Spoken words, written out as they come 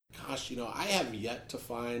gosh, I have yet to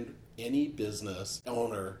find any business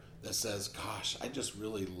owner that says, gosh, I just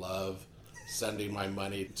really love sending my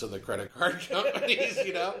money to the credit card companies,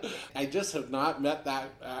 I just have not met that.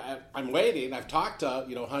 I'm waiting. I've talked to,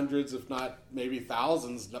 hundreds, if not maybe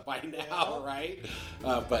thousands by now, right?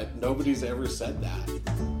 But nobody's ever said that.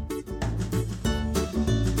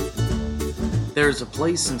 There's a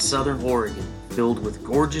place in Southern Oregon filled with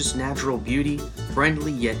gorgeous natural beauty,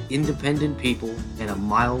 friendly yet independent people, and a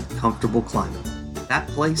mild, comfortable climate. That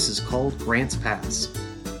place is called Grants Pass.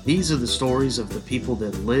 These are the stories of the people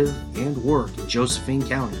that live and work in Josephine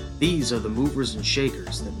County. These are the movers and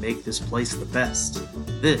shakers that make this place the best.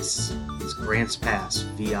 This is Grants Pass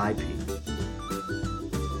VIP.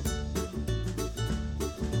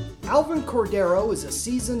 Alvin Cordero is a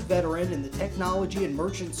seasoned veteran in the technology and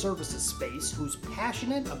merchant services space who's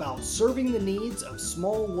passionate about serving the needs of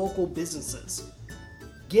small local businesses.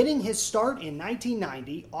 Getting his start in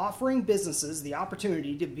 1990, offering businesses the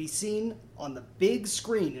opportunity to be seen on the big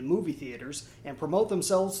screen in movie theaters and promote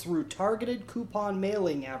themselves through targeted coupon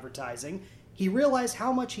mailing advertising, he realized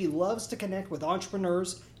how much he loves to connect with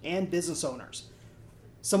entrepreneurs and business owners.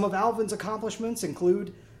 Some of Alvin's accomplishments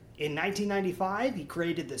include, in 1995, he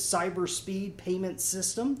created the CyberSpeed payment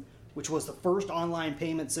system, which was the first online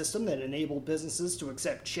payment system that enabled businesses to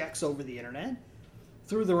accept checks over the internet.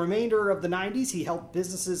 Through the remainder of the 90s, he helped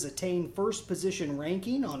businesses attain first position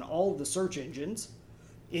ranking on all of the search engines.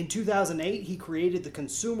 In 2008, he created the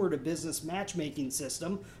consumer-to-business matchmaking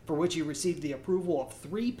system, for which he received the approval of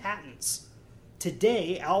 3 patents.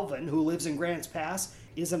 Today, Alvin, who lives in Grants Pass,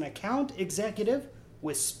 is an account executive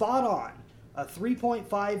with Spot On, a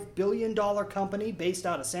 $3.5 billion company based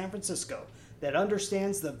out of San Francisco that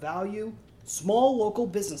understands the value small local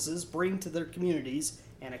businesses bring to their communities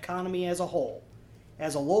and economy as a whole.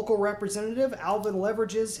 As a local representative, Alvin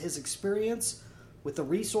leverages his experience with the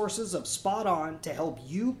resources of Spot On to help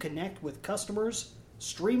you connect with customers,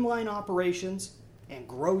 streamline operations, and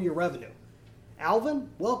grow your revenue. Alvin,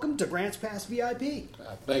 welcome to Grants Pass VIP.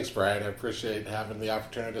 Thanks, Brian. I appreciate having the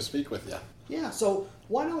opportunity to speak with you. Yeah, so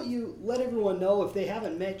why don't you let everyone know, if they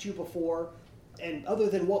haven't met you before, and other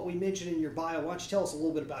than what we mentioned in your bio, why don't you tell us a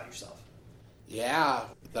little bit about yourself? Yeah,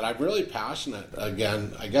 that I'm really passionate.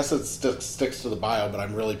 Again, I guess it sticks to the bio, but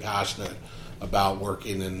I'm really passionate about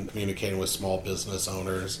working and communicating with small business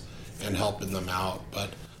owners and helping them out. But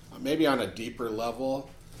maybe on a deeper level,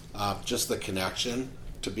 just the connection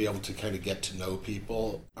to be able to kind of get to know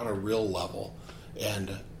people on a real level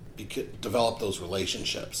and develop those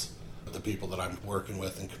relationships with the people that I'm working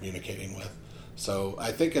with and communicating with. So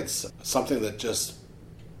I think it's something that just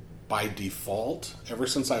by default, ever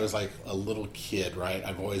since I was like a little kid, right?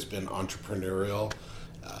 I've always been entrepreneurial,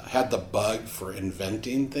 had the bug for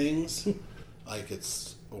inventing things. Like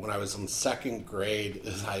it's when I was in second grade,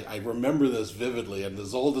 I remember this vividly, and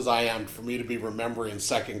as old as I am, for me to be remembering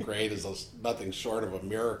second grade is nothing short of a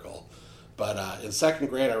miracle. But in second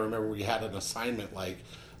grade, I remember we had an assignment like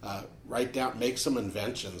write down, make some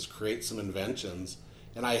inventions, create some inventions.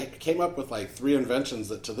 And I came up with like 3 inventions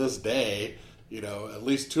that to this day, at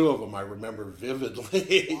least 2 of them I remember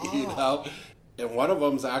vividly, Wow. And one of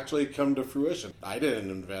them's actually come to fruition. I didn't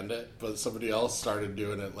invent it, but somebody else started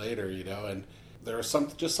doing it later, and there was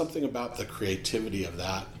something about the creativity of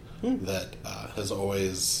that that has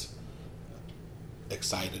always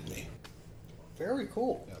excited me. Very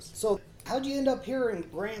cool. Yes. So how'd you end up here in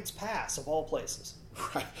Grants Pass, of all places?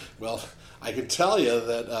 Right. Well, I can tell you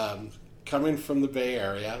that coming from the Bay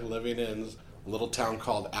Area, living in a little town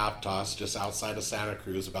called Aptos, just outside of Santa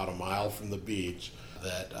Cruz, about a mile from the beach,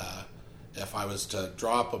 that if I was to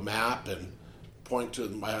draw up a map and point to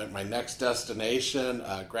my next destination,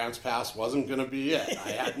 Grants Pass wasn't going to be it.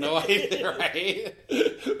 I had no idea, right?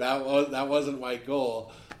 That wasn't my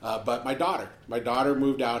goal. But my daughter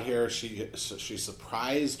moved out here. She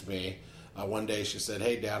surprised me. One day she said,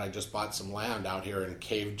 "Hey, Dad, I just bought some land out here in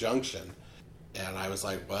Cave Junction." And I was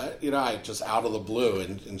like, what? I just out of the blue.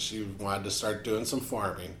 And she wanted to start doing some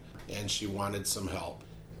farming, and she wanted some help.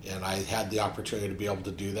 And I had the opportunity to be able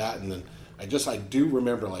to do that. And then I do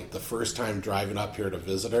remember like the first time driving up here to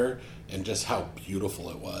visit her and just how beautiful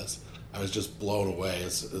it was. I was just blown away.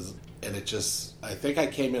 And I think I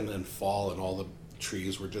came in fall and all the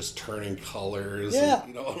trees were just turning colors, Yeah.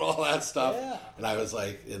 and all that stuff. Yeah. And I was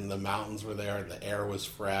like, and the mountains were there and the air was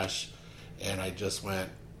fresh. And I just went,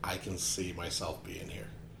 I can see myself being here.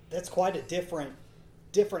 That's quite a different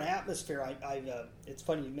atmosphere. It's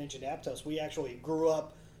funny you mentioned Aptos. We actually grew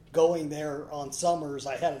up going there on summers.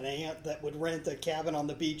 I had an aunt that would rent a cabin on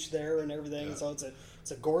the beach there and everything. Yeah. So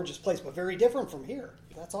it's a gorgeous place, but very different from here.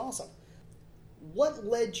 That's awesome. what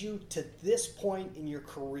led you to this point in your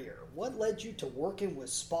career? What led you to working with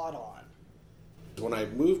Spot On? When I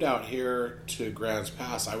moved out here to Grants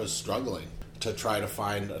Pass, I was struggling to try to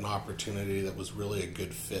find an opportunity that was really a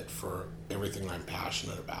good fit for everything I'm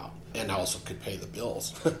passionate about and also could pay the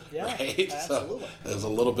bills. Yeah, right? absolutely. So it was a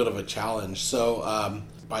little bit of a challenge. So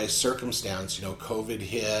by circumstance, COVID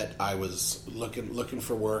hit. I was looking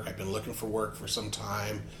for work. I've been looking for work for some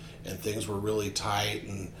time, and things were really tight.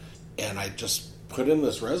 And I just put in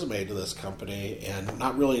this resume to this company, and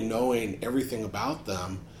not really knowing everything about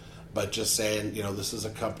them, but just saying, this is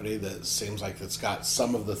a company that seems like it's got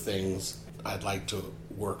some of the things I'd like to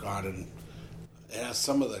work on, and it has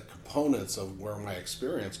some of the components of where my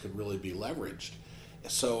experience could really be leveraged.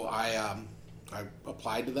 So I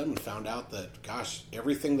applied to them and found out that, gosh,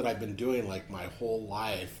 everything that I've been doing like my whole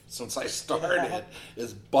life since I started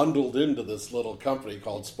is bundled into this little company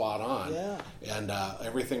called Spot On. Yeah. And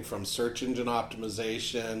everything from search engine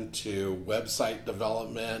optimization to website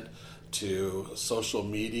development to social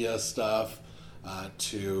media stuff,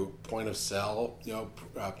 to point of sale,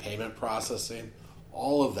 payment processing,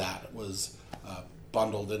 all of that was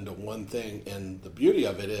bundled into one thing. And the beauty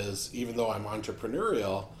of it is, even though I'm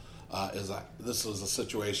entrepreneurial, this was a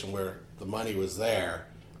situation where the money was there.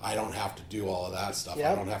 I don't have to do all of that stuff.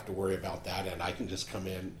 Yep. I don't have to worry about that, and I can just come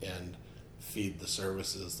in and feed the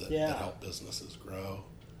services that help businesses grow.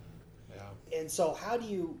 Yeah. And so how do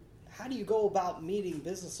you go about meeting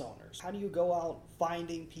business owners? How do you go out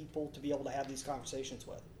finding people to be able to have these conversations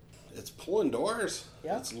with? It's pulling doors.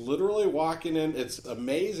 Yeah. It's literally walking in. It's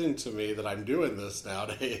amazing to me that I'm doing this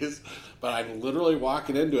nowadays, but I'm literally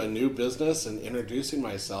walking into a new business and introducing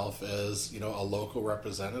myself as, a local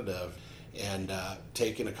representative, and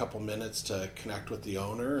taking a couple minutes to connect with the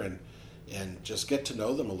owner and just get to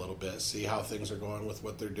know them a little bit, see how things are going with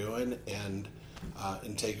what they're doing, and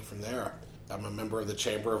take it from there. I'm a member of the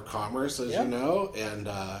Chamber of Commerce, as you know,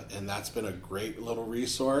 and that's been a great little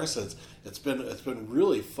resource. It's been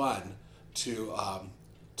really fun to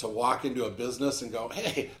walk into a business and go,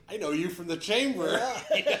 hey, I know you from the Chamber. Yeah.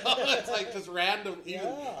 It's like this random,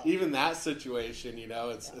 even that situation.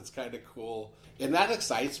 It's kind of cool, and that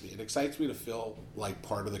excites me. It excites me to feel like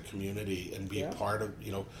part of the community and be part of,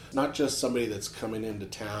 not just somebody that's coming into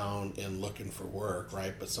town and looking for work,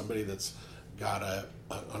 right, but somebody that's got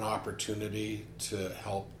an opportunity to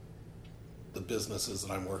help the businesses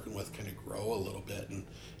that I'm working with kind of grow a little bit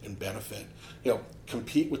and benefit.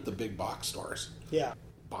 Compete with the big box stores. Yeah.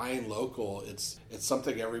 Buying local, it's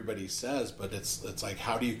something everybody says, but it's like,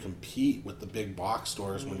 how do you compete with the big box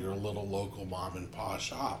stores when you're a little local mom and pop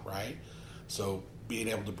shop, right? So being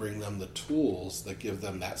able to bring them the tools that give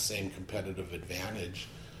them that same competitive advantage,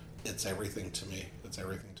 it's everything to me. It's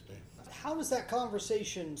everything to me. How does that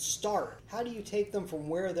conversation start? How do you take them from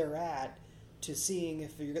where they're at to seeing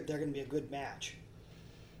if they're going to be a good match?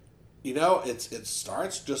 It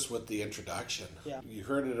starts just with the introduction. Yeah. You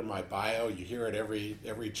heard it in my bio. You hear it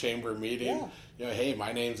every chamber meeting. Yeah. Hey,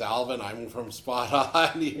 my name's Alvin. I'm from Spot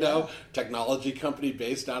On. Technology company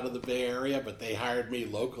based out of the Bay Area, but they hired me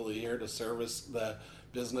locally here to service the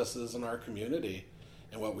businesses in our community.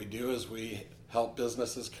 And what we do is we help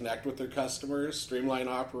businesses connect with their customers, streamline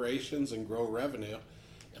operations, and grow revenue.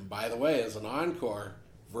 And by the way, as an encore,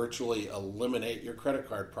 virtually eliminate your credit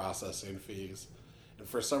card processing fees. And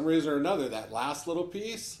for some reason or another, that last little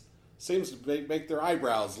piece seems to make their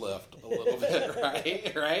eyebrows lift a little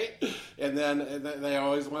bit, right? And then they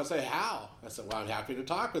always want to say, how? I said, well, I'm happy to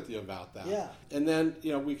talk with you about that. Yeah. And then,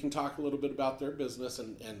 we can talk a little bit about their business.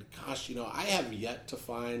 And gosh, I have yet to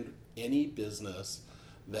find any business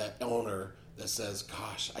owner that says,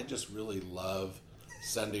 gosh, I just really love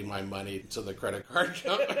sending my money to the credit card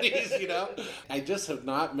companies, I just have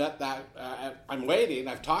not met that. I'm waiting.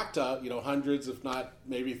 I've talked to, hundreds, if not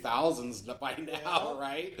maybe thousands by now,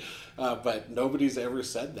 right? But nobody's ever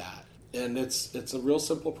said that. And it's a real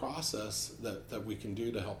simple process that we can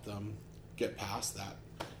do to help them get past that.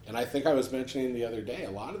 And I think I was mentioning the other day,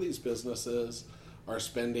 a lot of these businesses are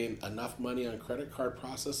spending enough money on credit card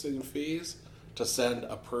processing fees to send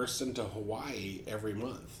a person to Hawaii every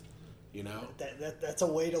month, That's a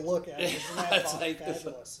way to look at it. Isn't that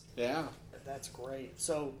fabulous? Yeah. That's great.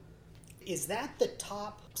 So is that the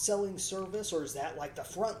top selling service, or is that like the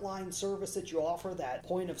frontline service that you offer, that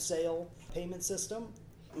point of sale payment system?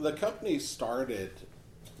 The company started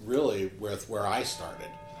really with where I started.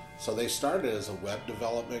 So they started as a web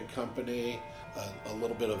development company, a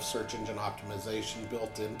little bit of search engine optimization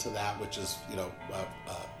built into that, which is,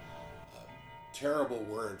 terrible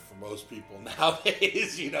word for most people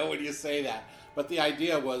nowadays, when you say that. But the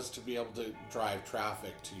idea was to be able to drive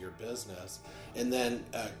traffic to your business. And then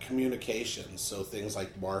communications, so things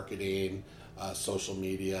like marketing, social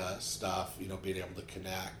media stuff, being able to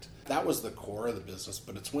connect. That was the core of the business,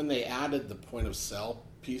 but it's when they added the point of sale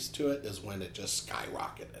piece to it is when it just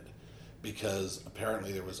skyrocketed. Because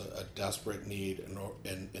apparently there was a desperate need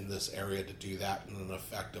in this area to do that in an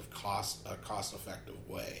effective cost-effective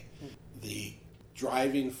way. The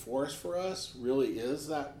driving force for us really is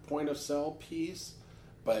that point of sale piece,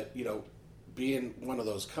 but being one of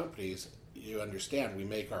those companies, you understand we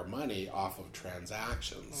make our money off of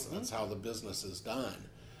transactions. That's how the business is done.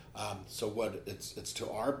 So it's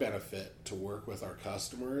to our benefit to work with our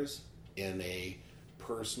customers in a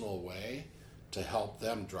personal way to help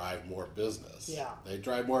them drive more business. Yeah. They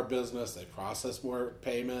drive more business, they process more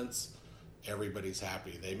payments, everybody's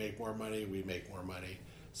happy. They make more money, we make more money.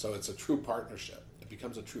 So it's a true partnership. It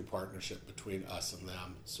becomes a true partnership between us and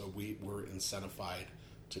them. So we're incentivized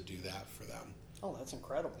to do that for them. Oh, that's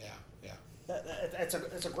incredible. Yeah.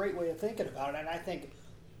 That's a great way of thinking about it, and I think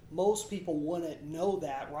most people wouldn't know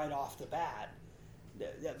that right off the bat.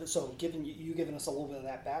 So giving us a little bit of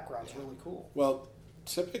that background is really cool. Well,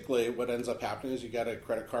 typically what ends up happening is you got a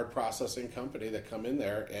credit card processing company that come in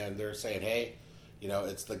there and they're saying, hey,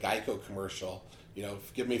 it's the Geico commercial.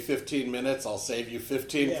 Give me 15 minutes, I'll save you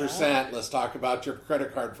 15%. Yeah. Let's talk about your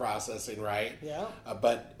credit card processing, right? Yeah.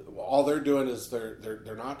 But all they're doing is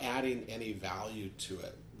they're not adding any value to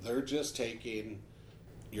it. They're just taking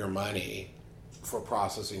your money for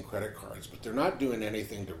processing credit cards, but they're not doing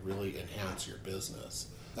anything to really enhance your business.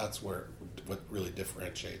 That's what really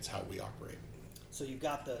differentiates how we operate. So you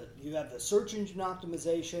have the search engine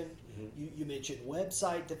optimization. You mentioned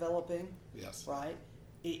website developing. Yes. Right.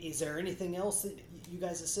 Is there anything else that you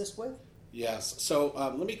guys assist with? Yes. So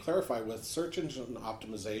let me clarify with search engine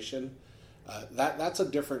optimization. That's a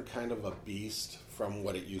different kind of a beast from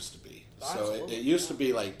what it used to be. Absolutely. So it used to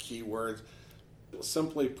be like keywords.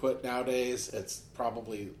 Simply put, nowadays it's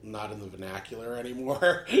probably not in the vernacular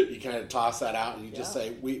anymore. You kind of toss that out and you just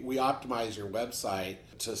say, we optimize your website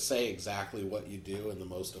to say exactly what you do in the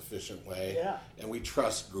most efficient way. Yeah. And we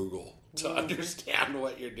trust Google to understand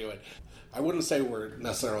what you're doing. I wouldn't say we're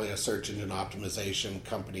necessarily a search engine optimization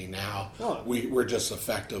company now. No. We're just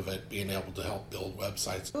effective at being able to help build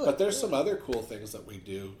websites. But there's some other cool things that we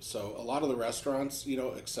do. So a lot of the restaurants,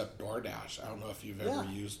 accept DoorDash. I don't know if you've ever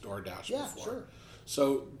used DoorDash before. Yeah, sure.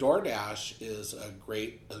 So DoorDash is a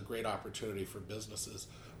great opportunity for businesses.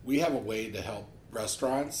 We have a way to help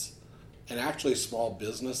restaurants and actually small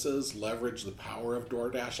businesses leverage the power of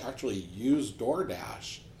DoorDash, actually use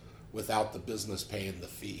DoorDash without the business paying the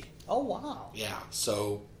fee. Oh, wow. Yeah.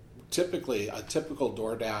 So typically, a typical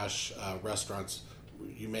DoorDash restaurants,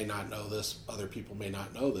 you may not know this, other people may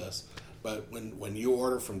not know this, but when you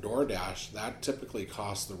order from DoorDash, that typically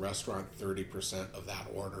costs the restaurant 30% of that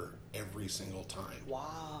order every single time.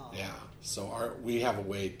 Wow. Yeah. So we have a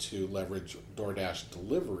way to leverage DoorDash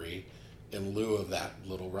delivery in lieu of that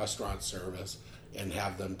little restaurant service and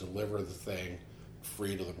have them deliver the thing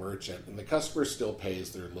free to the merchant. And the customer still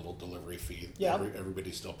pays their little delivery fee. Yeah.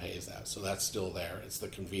 Everybody still pays that. So that's still there. It's the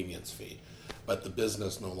convenience fee. But the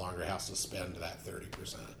business no longer has to spend that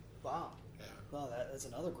 30%. Wow. Yeah. Well, that's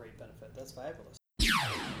another great benefit. That's fabulous.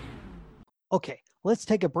 Okay, let's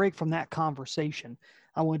take a break from that conversation.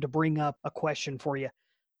 I wanted to bring up a question for you.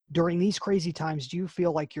 During these crazy times, do you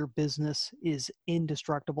feel like your business is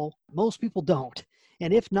indestructible? Most people don't.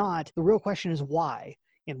 And if not, the real question is why?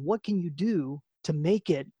 And what can you do to make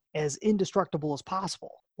it as indestructible as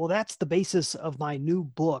possible? Well, that's the basis of my new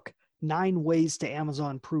book, 9 Ways to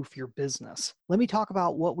Amazon-Proof Your Business. Let me talk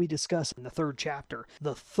about what we discuss in the 3rd chapter,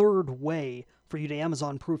 the 3rd way for you to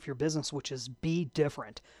Amazon-proof your business, which is be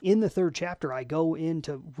different. In the 3rd chapter, I go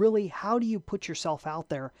into really how do you put yourself out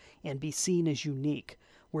there and be seen as unique,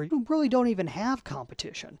 where you really don't even have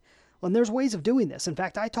competition. And there's ways of doing this. In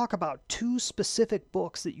fact, I talk about 2 specific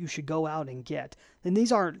books that you should go out and get. And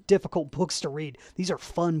these aren't difficult books to read. These are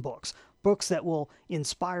fun books. Books that will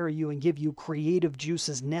inspire you and give you creative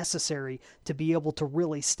juices necessary to be able to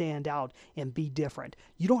really stand out and be different.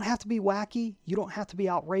 You don't have to be wacky. You don't have to be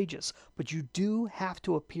outrageous. But you do have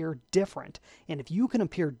to appear different. And if you can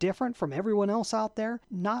appear different from everyone else out there,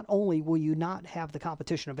 not only will you not have the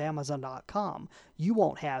competition of Amazon.com, you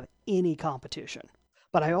won't have any competition.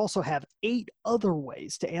 But I also have 8 other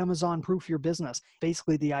ways to Amazon-proof your business.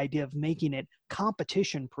 Basically, the idea of making it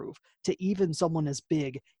competition-proof to even someone as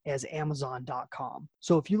big as Amazon.com.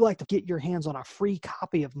 So if you'd like to get your hands on a free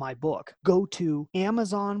copy of my book, go to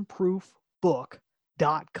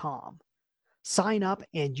AmazonProofBook.com. Sign up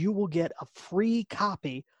and you will get a free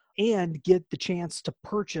copy and get the chance to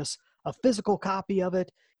purchase a physical copy of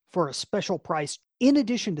it for a special price. In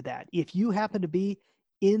addition to that, if you happen to be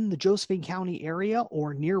in the Josephine County area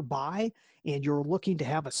or nearby and you're looking to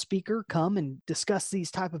have a speaker come and discuss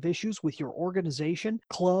these type of issues with your organization,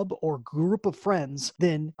 club, or group of friends,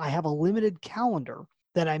 then I have a limited calendar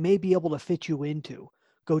that I may be able to fit you into.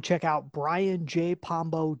 Go check out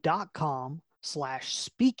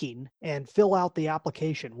brianjpombo.com/speaking and fill out the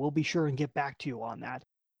application. We'll be sure and get back to you on that.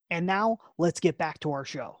 And now let's get back to our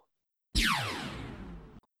show. Yeah,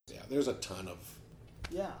 there's a ton of.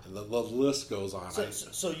 Yeah. And the list goes on.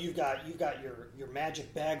 So you've got your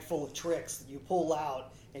magic bag full of tricks that you pull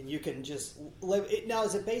out and you can just live it. Now,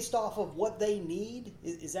 is it based off of what they need?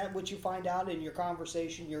 Is that what you find out in your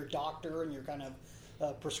conversation? You're a doctor and you're kind of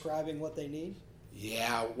prescribing what they need?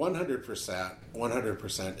 Yeah, 100%.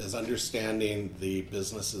 100% is understanding the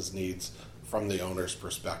business's needs from the owner's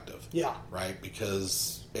perspective. Yeah. Right?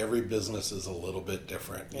 Because every business is a little bit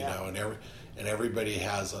different, you know, and everybody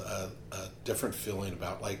has a different feeling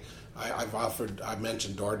about, like, I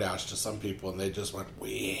mentioned DoorDash to some people and they just went,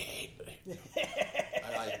 wait. I'm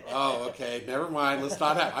like, oh, okay, never mind. Let's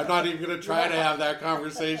not I'm not even going to try to have that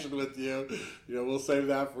conversation with you. You know, we'll save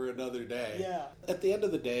that for another day. Yeah. At the end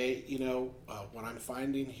of the day, you know, what I'm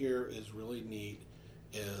finding here is really neat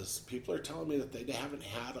is people are telling me that they haven't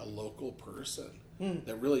had a local person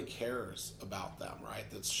that really cares about them, right?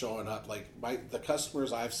 That's showing up. Like the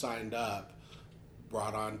customers I've signed up,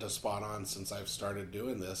 brought on to Spot On since I've started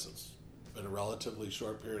doing this. It's been a relatively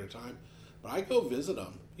short period of time. But I go visit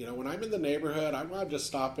them. You know, when I'm in the neighborhood, I want to just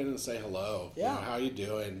stop in and say hello. Yeah. You know, how you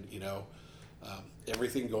doing? You know,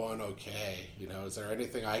 everything going okay? You know, is there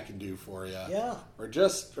anything I can do for you? Yeah. Or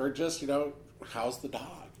just you know, how's the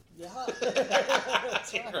dog? Yeah.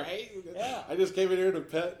 That's right. Right? Yeah. I just came in here to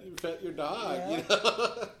pet your dog. Yeah. You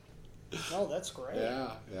know? No, that's great.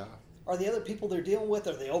 Yeah. Are the other people they're dealing with,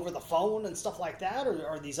 are they over the phone and stuff like that? Or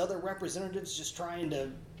are these other representatives just trying to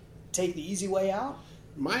take the easy way out?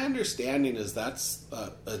 My understanding is that's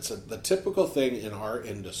the typical thing in our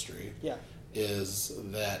industry. Yeah. Is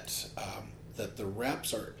that that the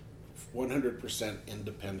reps are 100%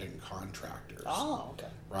 independent contractors. Oh, okay.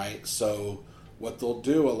 Right. So what they'll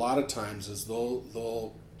do a lot of times is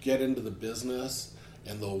they'll get into the business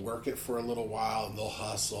and they'll work it for a little while and they'll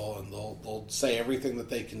hustle and they'll say everything that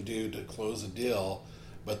they can do to close a deal.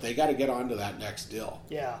 But they got to get on to that next deal.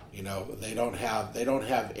 Yeah. You know, they don't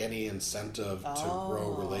have any incentive to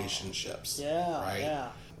grow relationships. Yeah. Right.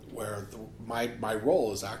 Yeah. Where my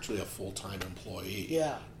role is actually a full-time employee.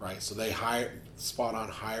 Yeah. Right. So Spot On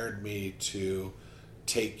hired me to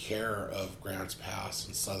take care of Grants Pass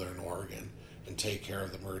in Southern Oregon and take care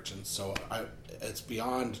of the merchants. So it's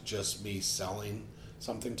beyond just me selling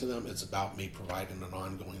something to them. It's about me providing an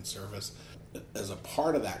ongoing service. As a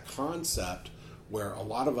part of that concept, where a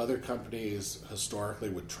lot of other companies historically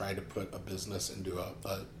would try to put a business into a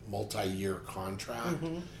multi-year contract,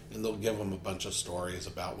 and they'll give them a bunch of stories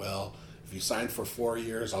about, well, if you sign for 4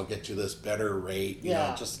 years, I'll get you this better rate. You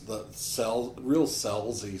know, just the real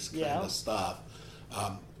salesy kind of stuff.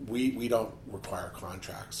 We don't require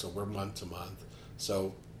contracts, so we're month to month.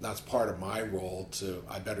 So that's part of my role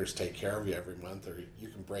I better take care of you every month, or you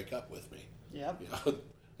can break up with me. Yep. You know?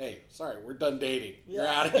 Hey, sorry, we're done dating. You're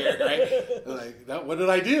out of here, right? Like, what did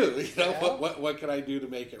I do? You know, what can I do to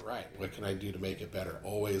make it right? What can I do to make it better?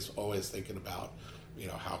 Always thinking about, you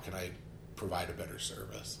know, how can I provide a better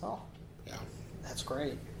service? Oh, yeah, that's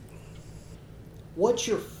great. What's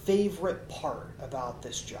your favorite part about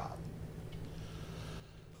this job?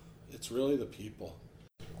 It's really the people.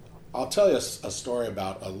 I'll tell you a story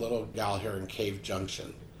about a little gal here in Cave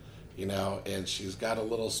Junction, you know, and she's got a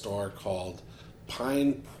little store called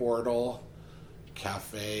Pine Portal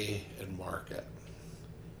Cafe and Market,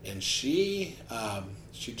 and she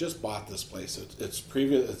just bought this place.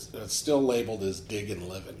 It's still labeled as Dig and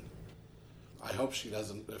Living. I hope she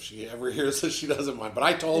doesn't. If she ever hears this, she doesn't mind. But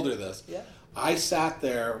I told her this. Yeah. I sat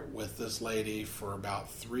there with this lady for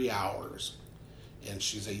about 3 hours, and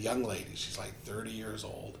she's a young lady. She's like 30 years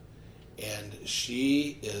old, and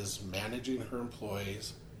she is managing her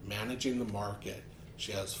employees, managing the market.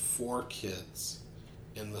 She has 4 kids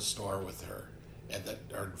in the store with her and that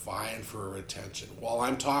are vying for her attention. While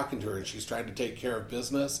I'm talking to her and she's trying to take care of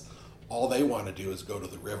business, all they want to do is go to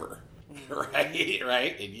the river,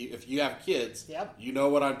 right? And if you have kids, you know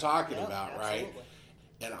what I'm talking about, absolutely. right?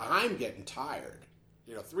 And I'm getting tired.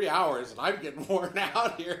 You know, 3 hours and I'm getting worn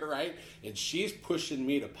out here, right? And she's pushing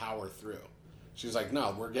me to power through. She's like,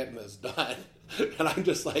 no, we're getting this done. And I'm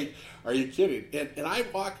just like, are you kidding? And I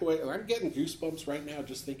walk away, and I'm getting goosebumps right now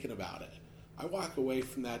just thinking about it. I walk away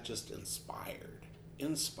from that just inspired,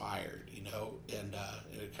 you know, and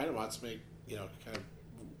it kind of wants to make, you know, kind of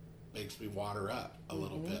makes me water up a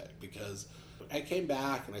little bit, because I came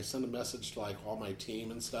back and I sent a message to like all my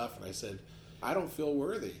team and stuff, and I said, I don't feel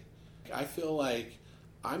worthy. I feel like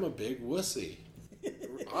I'm a big wussy.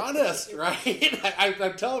 Honest, right?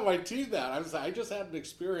 I'm telling my team that. I just had an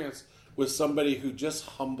experience with somebody who just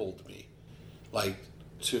humbled me, like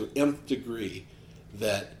to nth degree,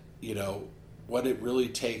 that, you know, what it really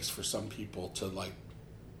takes for some people to like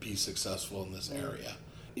be successful in this area.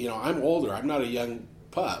 You know, I'm older. I'm not a young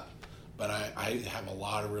pup, but I have a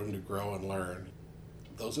lot of room to grow and learn.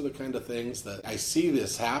 Those are the kind of things that I see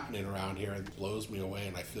this happening around here, and it blows me away,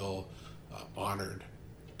 and I feel honored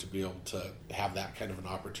to be able to have that kind of an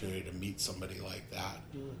opportunity to meet somebody like that.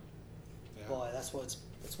 Yeah. Boy, that's what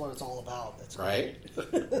it's all about. That's right.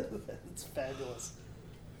 It's fabulous.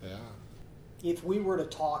 Yeah. If we were to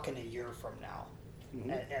talk in a year from now,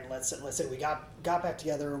 and let's say we got back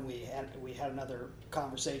together and we had another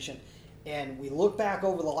conversation, and we look back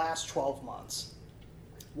over the last 12 months,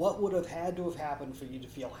 what would have had to have happened for you to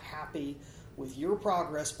feel happy with your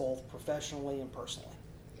progress, both professionally and personally?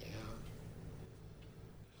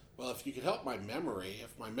 Well, if you could help my memory,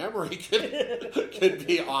 if my memory could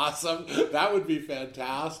be awesome, that would be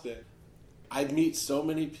fantastic. I meet so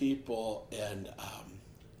many people, and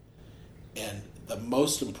the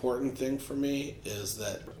most important thing for me is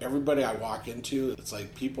that everybody I walk into, it's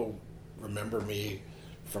like people remember me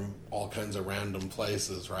from all kinds of random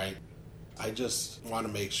places, right? I just want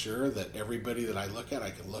to make sure that everybody that I look at,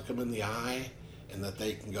 I can look them in the eye, and that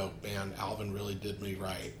they can go, man, Alvin really did me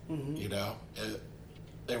right, you know?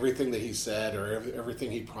 Everything that he said or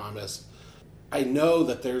everything he promised, I know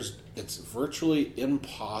that it's virtually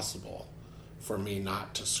impossible for me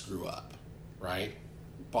not to screw up, right?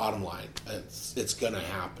 Bottom line, it's going to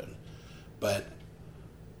happen. But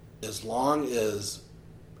as long as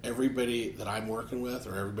everybody that I'm working with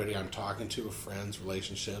or everybody I'm talking to, friends,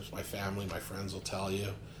 relationships, my family, my friends will tell you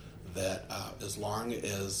that as long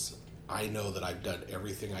as I know that I've done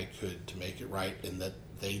everything I could to make it right, and that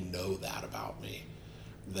they know that about me,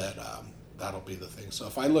 that that'll be the thing. So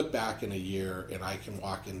if I look back in a year and I can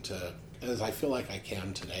walk into, as I feel like I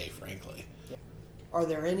can today, frankly. Are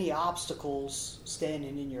there any obstacles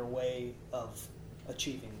standing in your way of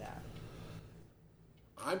achieving that?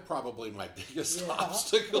 I'm probably my biggest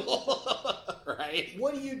obstacle, right?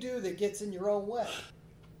 What do you do that gets in your own way?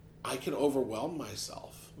 I can overwhelm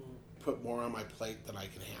myself, put more on my plate than I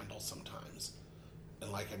can handle sometimes.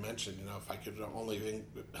 And like I mentioned, you know, if I could only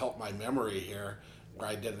help my memory here, where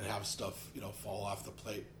I didn't have stuff, you know, fall off the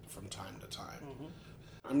plate from time to time.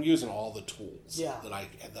 I'm using all the tools that I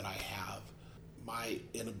have. My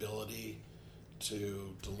inability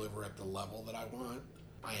to deliver at the level that I want,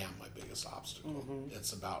 I am my biggest obstacle.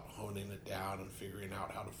 It's about honing it down and figuring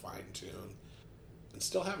out how to fine tune, and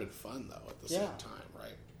still having fun though at the same time,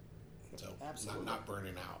 right? So not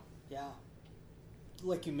burning out. Yeah.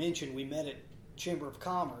 Like you mentioned, we met at Chamber of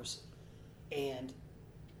Commerce, and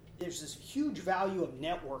there's this huge value of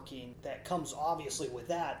networking that comes obviously with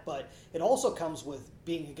that, but it also comes with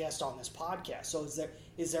being a guest on this podcast. So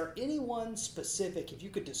is there anyone specific, if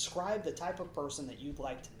you could describe the type of person that you'd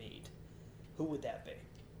like to meet, who would that be?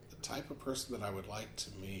 The type of person that I would like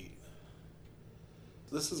to meet.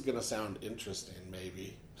 This is going to sound interesting,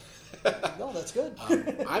 maybe. No, that's good.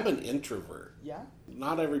 I'm an introvert. Yeah?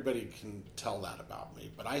 Not everybody can tell that about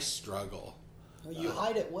me, but I struggle. Well, you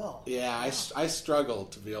hide it well. Yeah, I struggle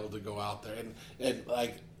to be able to go out there. And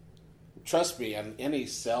like, trust me, in any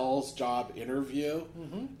sales job interview,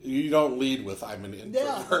 you don't lead with, I'm an introvert.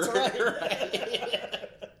 Yeah, that's right.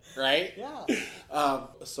 Right? Yeah.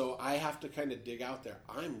 So I have to kind of dig out there.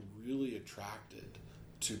 I'm really attracted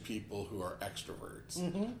to people who are extroverts.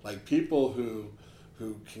 Like people who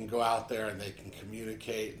can go out there and they can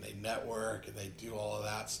communicate and they network and they do all of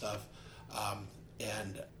that stuff.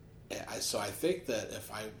 So I think that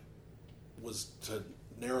if I was to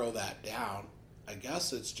narrow that down, I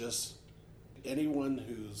guess it's just anyone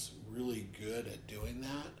who's really good at doing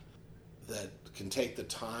that can take the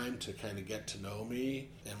time to kind of get to know me,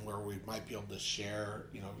 and where we might be able to share,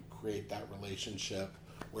 you know, create that relationship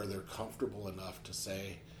where they're comfortable enough to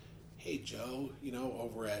say, hey, Joe, you know,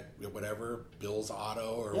 over at whatever, Bill's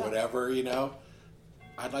Auto or whatever, you know,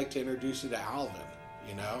 I'd like to introduce you to Alvin,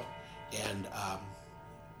 you know, and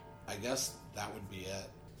I guess that would be it.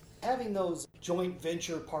 Having those joint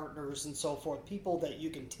venture partners and so forth, people that you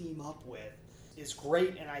can team up with, is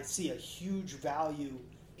great, and I see a huge value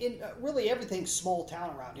in really everything small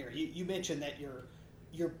town around here. You mentioned that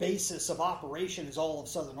your basis of operation is all of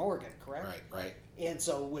Southern Oregon, correct? Right. And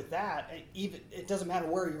so with that, even it doesn't matter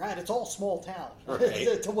where you're at; it's all small town. Right.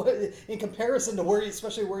 In comparison to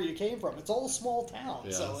especially where you came from, it's all small town.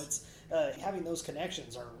 Yes. So it's having those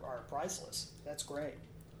connections are priceless. That's great.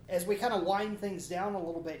 As we kind of wind things down a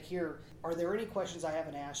little bit here, are there any questions I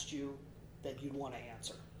haven't asked you that you'd want to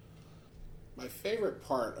answer? My favorite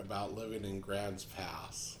part about living in Grants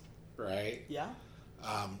Pass, right? Yeah.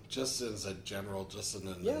 Just as a general, just in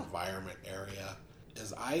an Yeah. environment area,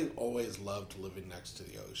 is I always loved living next to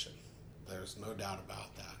the ocean. There's no doubt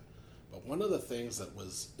about that. But one of the things that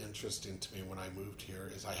was interesting to me when I moved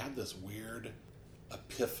here is I had this weird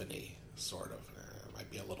epiphany, sort of. It might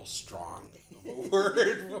be a little strong of a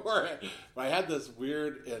word for it. But I had this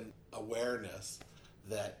weird awareness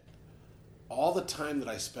that all the time that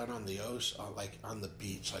I spent on the ocean, like on the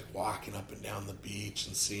beach, like walking up and down the beach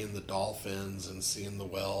and seeing the dolphins and seeing the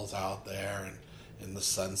whales out there and the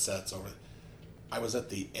sunsets over, I was at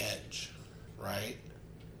the edge, right?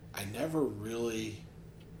 I never really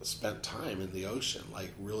spent time in the ocean,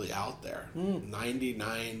 like really out there.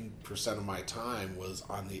 99% of my time was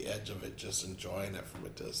on the edge of it, just enjoying it from a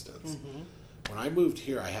distance. When I moved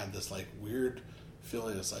here, I had this like weird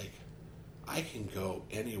feeling. It's like, I can go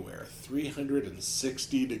anywhere,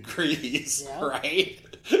 360 degrees, Yeah. right?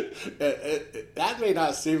 That may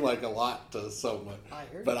not seem like a lot to someone,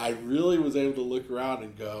 but I really was able to look around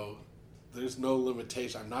and go, there's no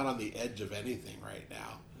limitation. I'm not on the edge of anything right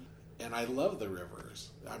now. And I love the rivers.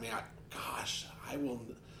 I mean,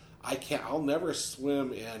 I'll never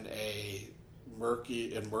swim in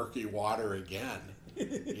murky water again.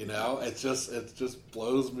 You know, it just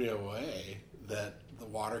blows me away that the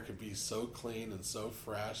water could be so clean and so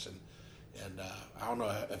fresh. And I don't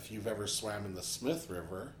know if you've ever swam in the Smith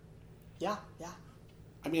River. Yeah.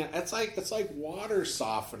 I mean, it's like water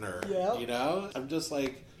softener. Yeah. You know, I'm just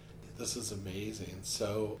like, this is amazing.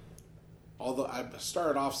 So, although I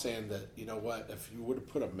started off saying that, you know what, if you would have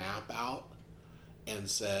put a map out and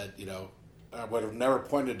said, you know, I would have never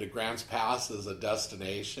pointed to Grants Pass as a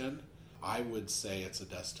destination, I would say it's a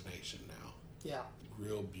destination now. Yeah.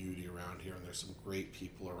 Real beauty around here, and there's some great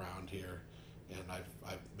people around here, and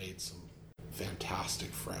I've made some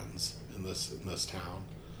fantastic friends in this town.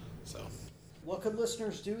 So, what could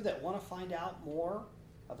listeners do that want to find out more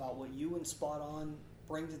about what you and Spot On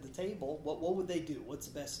bring to the table? What would they do? What's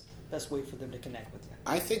the best way for them to connect with you?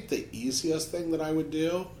 I think the easiest thing that I would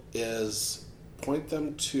do is point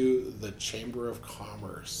them to the Chamber of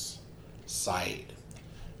Commerce site,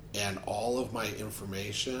 and all of my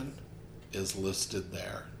information is listed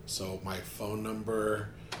there. So my phone number,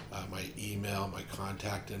 my email, my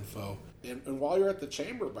contact info. And while you're at the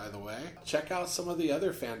Chamber, by the way, check out some of the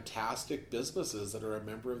other fantastic businesses that are a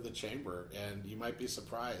member of the Chamber, and you might be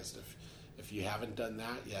surprised. If you haven't done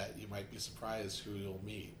that yet, you might be surprised who you'll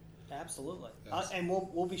meet. Absolutely. Yes. And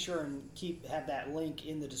we'll be sure and have that link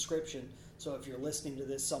in the description. So if you're listening to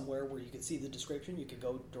this somewhere where you can see the description, you can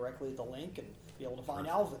go directly to the link and be able to find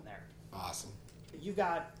Alvin there. Awesome. You've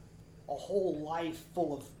got a whole life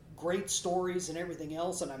full of great stories and everything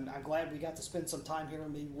else, and I'm glad we got to spend some time here,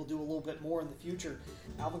 and maybe we'll do a little bit more in the future.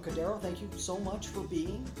 Alvin Cordero, thank you so much for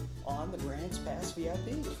being on the Grants Pass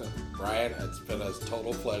VIP. Brian, it's been a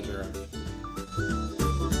total pleasure.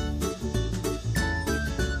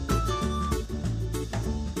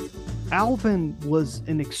 Alvin was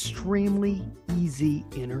an extremely easy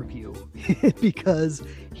interview because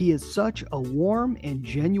he is such a warm and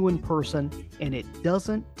genuine person, and it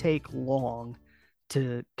doesn't take long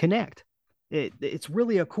to connect. It's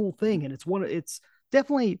really a cool thing, and it's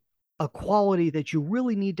definitely a quality that you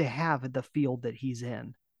really need to have in the field that he's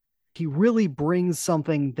in. He really brings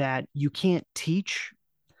something that you can't teach,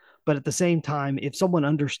 but at the same time, if someone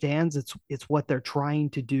understands it's what they're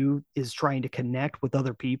trying to do, is trying to connect with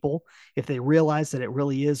other people, if they realize that it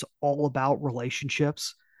really is all about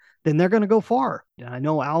relationships, then they're going to go far. And I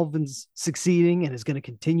know Alvin's succeeding and is going to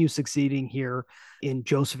continue succeeding here in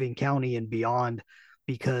Josephine County and beyond,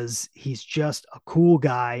 because he's just a cool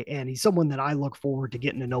guy, and he's someone that I look forward to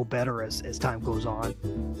getting to know better as time goes on.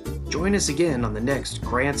 Join us again on the next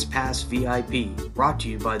Grants Pass VIP, brought to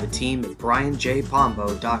you by the team at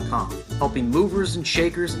BrianJPombo.com, helping movers and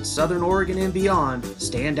shakers in Southern Oregon and beyond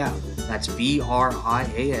stand out. That's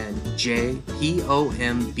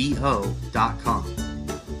BrianJPombo.com.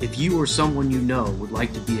 If you or someone you know would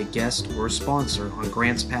like to be a guest or a sponsor on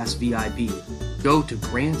Grants Pass VIP, go to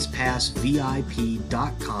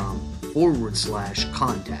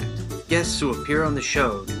grantspassvip.com/contact. Guests who appear on the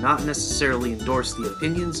show do not necessarily endorse the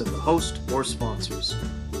opinions of the host or sponsors.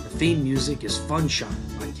 The theme music is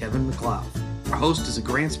Funshine by Kevin MacLeod. Our host is a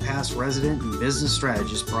Grants Pass resident and business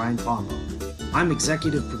strategist, Brian Pombo. I'm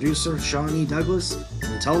executive producer Sean E. Douglas.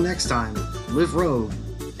 Until next time, live rogue,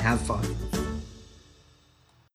 have fun.